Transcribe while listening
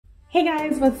Hey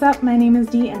guys, what's up? My name is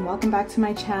Dee and welcome back to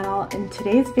my channel. In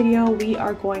today's video, we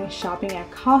are going shopping at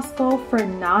Costco for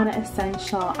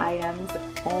non-essential items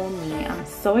only. I'm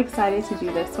so excited to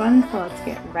do this one, so let's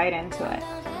get right into it.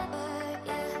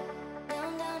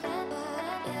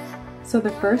 So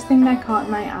the first thing that caught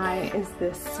my eye is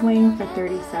this swing for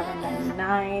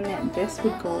 $37.99. This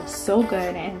would go so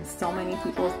good in so many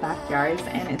people's backyards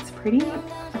and it's pretty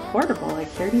affordable, like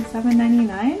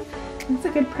 $37.99. It's a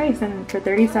good price, and for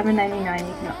 $37.99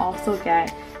 you can also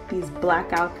get these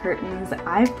blackout curtains.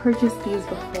 I've purchased these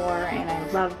before and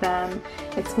I love them.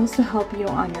 It's supposed to help you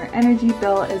on your energy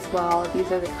bill as well.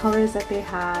 These are the colors that they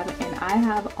have and I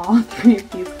have all three of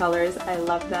these colors. I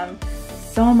love them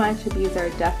so much. These are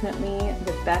definitely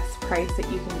the best price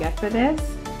that you can get for this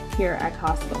here at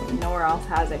Costco. Nowhere else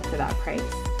has it for that price.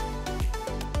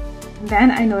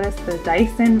 Then I noticed the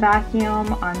Dyson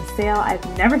vacuum on sale. I've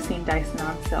never seen Dyson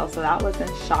on sale, so that was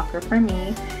a shocker for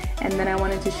me. And then I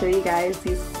wanted to show you guys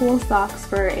these cool socks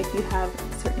for if you have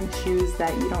certain shoes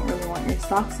that you don't really want your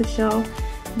socks to show.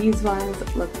 These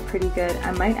ones look pretty good.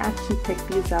 I might actually pick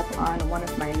these up on one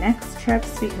of my next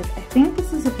trips because I think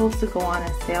this is supposed to go on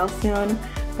a sale soon,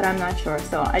 but I'm not sure.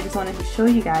 So I just wanted to show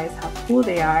you guys how cool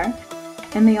they are.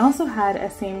 And they also had a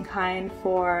same kind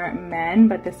for men,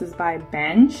 but this is by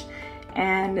Bench.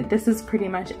 And this is pretty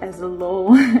much as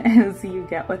low as you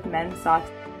get with men's socks.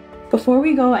 Before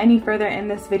we go any further in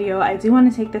this video, I do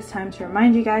want to take this time to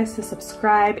remind you guys to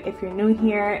subscribe if you're new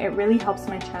here. It really helps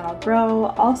my channel grow.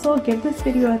 Also, give this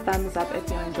video a thumbs up if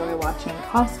you enjoy watching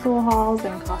Costco hauls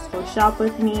and Costco shop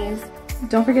with me's.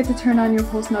 Don't forget to turn on your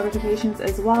post notifications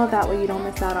as well, that way you don't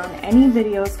miss out on any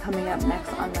videos coming up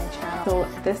next on my channel.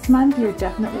 So this month you're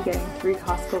definitely getting 3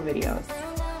 Costco videos.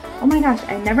 Oh my gosh,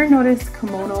 I never noticed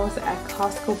kimonos at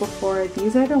Costco before.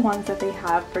 These are the ones that they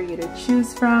have for you to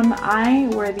choose from. I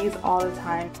wear these all the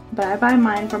time, but I buy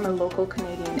mine from a local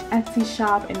Canadian Etsy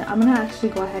shop, and I'm gonna actually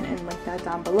go ahead and link that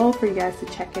down below for you guys to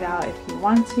check it out if you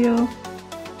want to.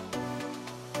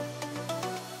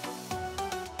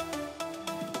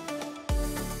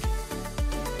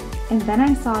 And then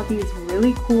I saw these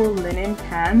really cool linen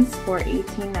pants for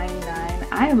 $18.99.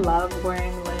 I love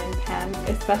wearing linen pants,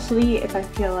 especially if I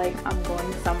feel like I'm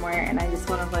going somewhere and I just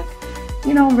want to look,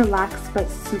 you know, relaxed but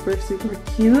super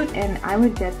cute. And I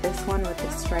would get this one with the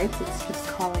stripes. It's just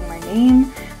calling my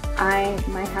name. I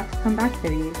might have to come back for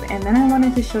these. And then I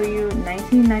wanted to show you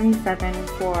 $19.97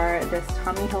 for this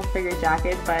Tommy Hilfiger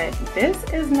jacket, but this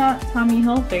is not Tommy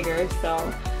Hilfiger,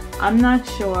 so I'm not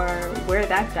sure where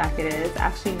that jacket is.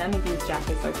 Actually, none of these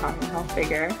jackets are Tommy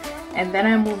Hilfiger. And then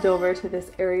I moved over to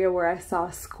this area where I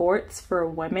saw skirts for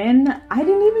women. I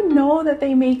didn't even know that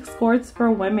they make skirts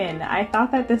for women. I thought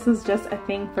that this was just a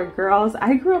thing for girls.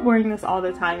 I grew up wearing this all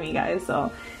the time, you guys, so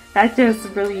that just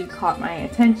really caught my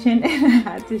attention and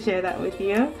I had to share that with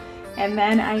you. And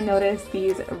then I noticed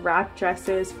these wrap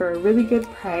dresses for a really good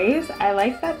price. I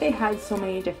like that they had so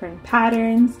many different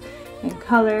patterns and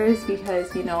colors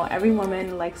because, you know, every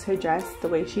woman likes her dress the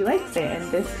way she likes it, and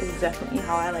this is definitely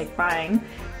how I like buying,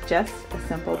 just a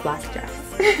simple black dress.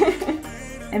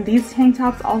 And these tank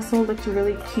tops also looked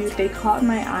really cute. They caught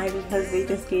my eye because they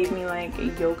just gave me like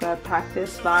yoga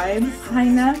practice vibes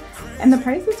kinda, and the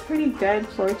price is pretty good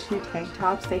for 2 tank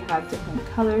tops. They have different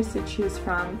colors to choose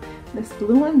from. This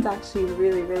blue one's actually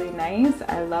really nice.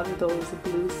 I love those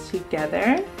blues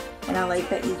together, and I like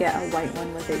that you get a white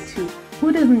one with it too.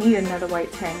 Who doesn't need another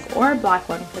white tank, or a black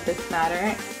one for this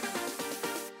matter?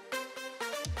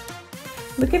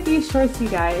 Look at these shorts, you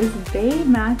guys. They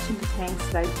match the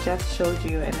tanks that I just showed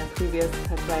you in the previous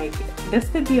clip. Like, this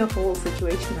could be a whole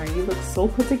situation where you look so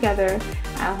put together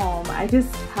at home. I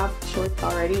just have shorts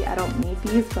already. I don't need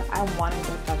these, but I want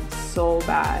to get them so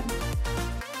bad.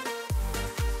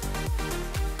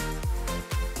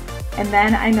 And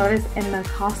then I noticed in the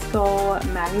Costco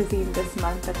magazine this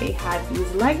month that they had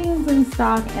these leggings in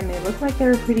stock and they look like they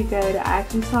were pretty good. I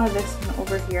actually saw this one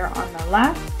over here on the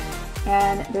left,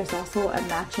 and there's also a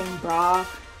matching bra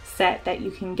set that you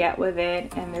can get with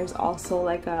it, and there's also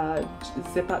like a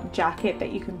zip-up jacket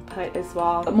that you can put as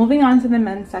well. But moving on to the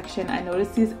men's section, I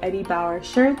noticed these Eddie Bauer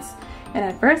shirts. And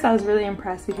at first I was really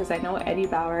impressed because I know Eddie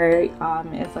Bauer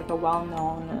is like a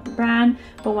well-known brand,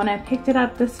 but when I picked it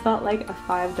up, this felt like a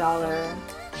 $5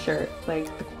 shirt.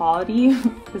 Like, the quality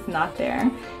is not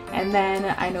there. And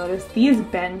then I noticed these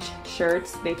Bench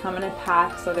shirts. They come in a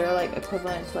pack, so they're like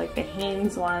equivalent to like the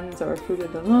Hanes ones or Fruit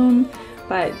of the Loom,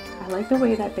 but I like the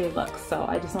way that they look, so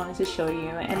I just wanted to show you.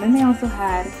 And then they also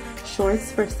had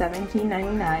shorts for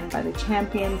 $17.99 by the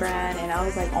Champion brand, and I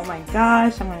was like, oh my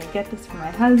gosh, I'm gonna get this for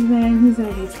my husband. He's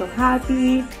gonna be so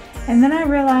happy. And then I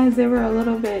realized they were a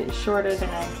little bit shorter than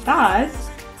I thought.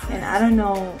 and I don't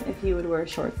know if he would wear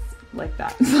shorts like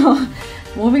that. So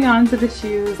moving on to the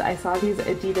shoes, I saw these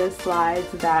Adidas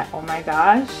slides that, oh my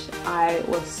gosh, I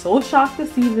was so shocked to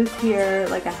see this here.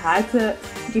 Like, I had to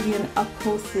give you an up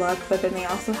close look, but then they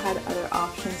also had other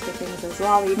options for things as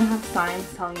well. They even have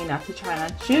signs telling you not to try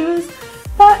on shoes,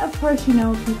 but of course, you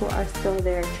know, people are still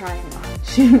there trying on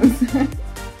shoes.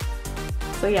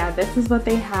 So yeah, this is what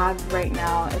they have right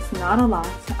now. It's not a lot.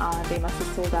 They must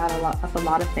have sold out a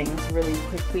lot of things really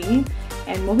quickly.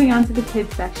 And moving on to the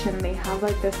kids section, they have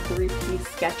like this 3-piece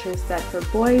Skechers set for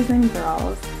boys and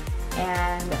girls.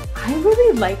 And I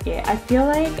really like it. I feel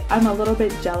like I'm a little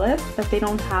bit jealous that they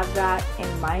don't have that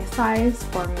in my size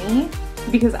for me,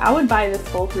 because I would buy this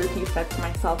full 3-piece set for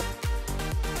myself.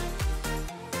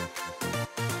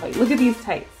 Like, look at these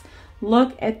tights.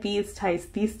 Look at these tights.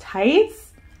 These tights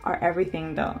are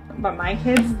everything though. But my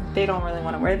kids, they don't really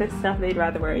want to wear this stuff. They'd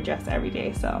rather wear a dress every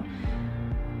day. So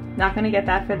not gonna get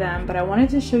that for them. But I wanted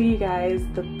to show you guys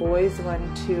the boys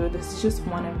one too. This is just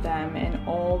one of them, and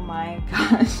oh my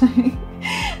gosh,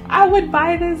 I would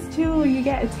buy this too. You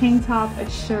get a tank top, a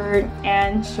shirt,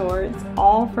 and shorts,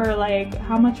 all for like,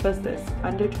 how much was this?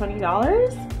 Under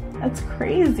 $20? That's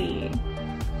crazy.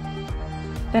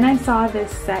 Then I saw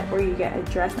this set where you get a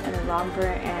dress and a romper,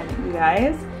 and you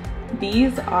guys,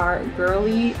 these are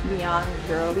girly beyond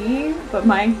girly, but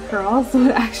my girls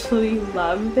would actually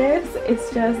love this.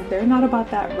 It's just, they're not about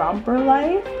that romper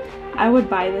life. I would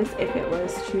buy this if it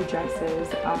was two dresses,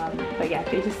 but yeah,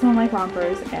 they just don't like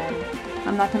rompers, and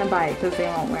I'm not gonna buy it because they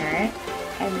won't wear it.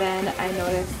 And then I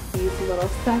noticed these little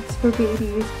sets for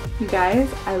babies. You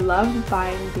guys, I love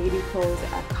buying baby clothes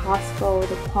at Costco.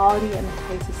 The quality and the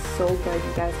price is so good.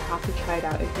 You guys have to try it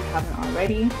out if you haven't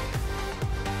already.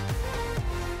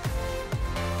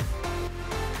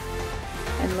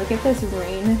 And look at this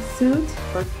rain suit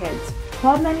for kids.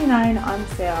 $12.99 on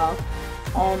sale.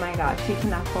 Oh my gosh, you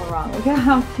cannot go wrong. Look at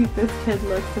how cute this kid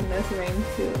looks in this rain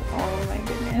suit. Oh my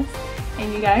goodness.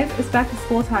 And you guys, it's back to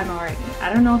school time already.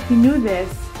 I don't know if you knew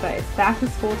this, but it's back to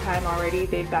school time already.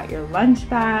 They've got your lunch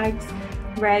bags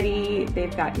ready.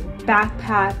 They've got your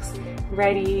backpacks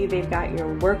ready. They've got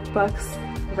your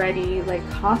workbooks ready. Like,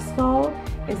 Costco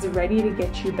is ready to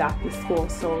get you back to school.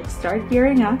 So start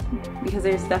gearing up, because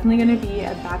there's definitely going to be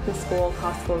a back to school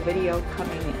Costco video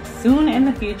coming soon in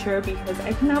the future, because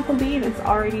I cannot believe it's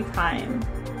already time.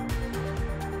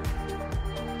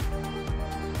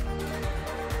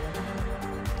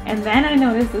 And then I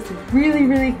noticed this really,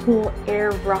 really cool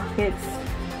air rockets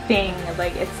thing.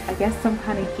 Like, it's, I guess, some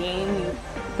kind of game. You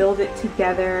build it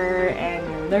together and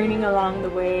you're learning along the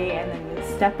way, and then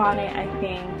you step on it, I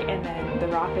think, and then the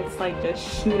rockets like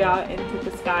just shoot out into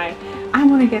the sky. I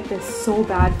want to get this so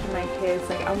bad for my kids.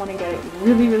 Like, I want to get it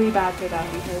really, really bad for them,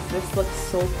 because this looks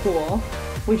so cool.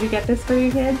 Would you get this for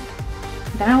your kids?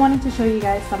 Then I wanted to show you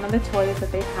guys some of the toys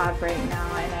that they have right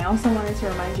now, and I also wanted to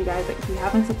remind you guys that if you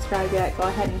haven't subscribed yet, go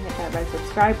ahead and hit that red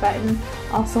subscribe button.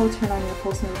 Also turn on your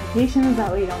post notifications,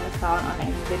 that way you don't miss out on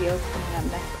any videos coming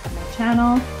up next on my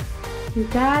channel. You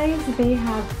guys, they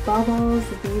have bubbles.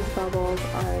 These bubbles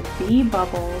are the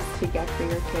bubbles to get for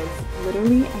your kids.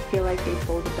 Literally, I feel like they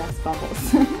pull the best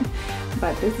bubbles.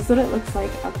 But this is what it looks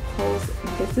like up close.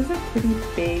 This is a pretty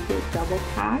big double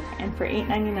pack, and for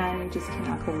 $8.99 you just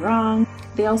cannot go wrong.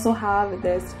 They also have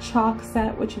this chalk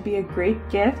set, which would be a great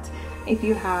gift if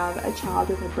you have a child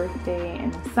with a birthday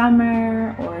in the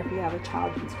summer, or if you have a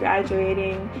child who's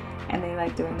graduating and they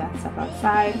like doing that stuff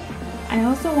outside. I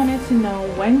also wanted to know,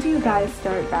 when do you guys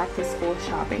start back to school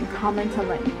shopping? Comment to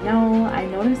let me know. I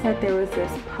noticed that there was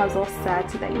this puzzle set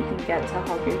that you can get to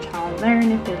help your child learn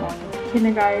if they're going into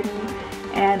kindergarten.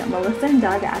 And Melissa and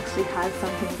Doug actually has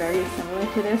something very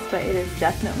similar to this, but it is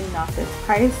definitely not this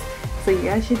price. So you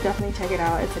guys should definitely check it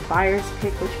out. It's a buyer's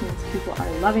pick, which means people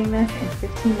are loving this, and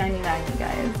 $15.99, you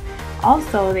guys.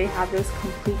 Also, they have this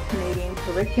complete Canadian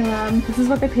curriculum. This is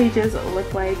what the pages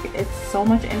look like. It's so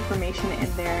much information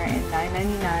in there, and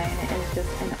 $9.99 is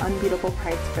just an unbeatable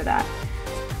price for that.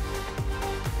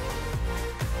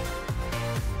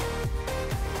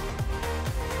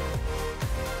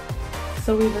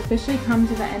 So we've officially come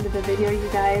to the end of the video, you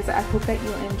guys. I hope that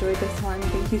you enjoyed this one.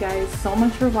 Thank you guys so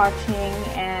much for watching,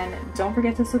 and don't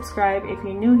forget to subscribe if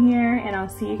you're new here, and I'll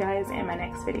see you guys in my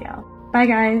next video. Bye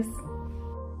guys!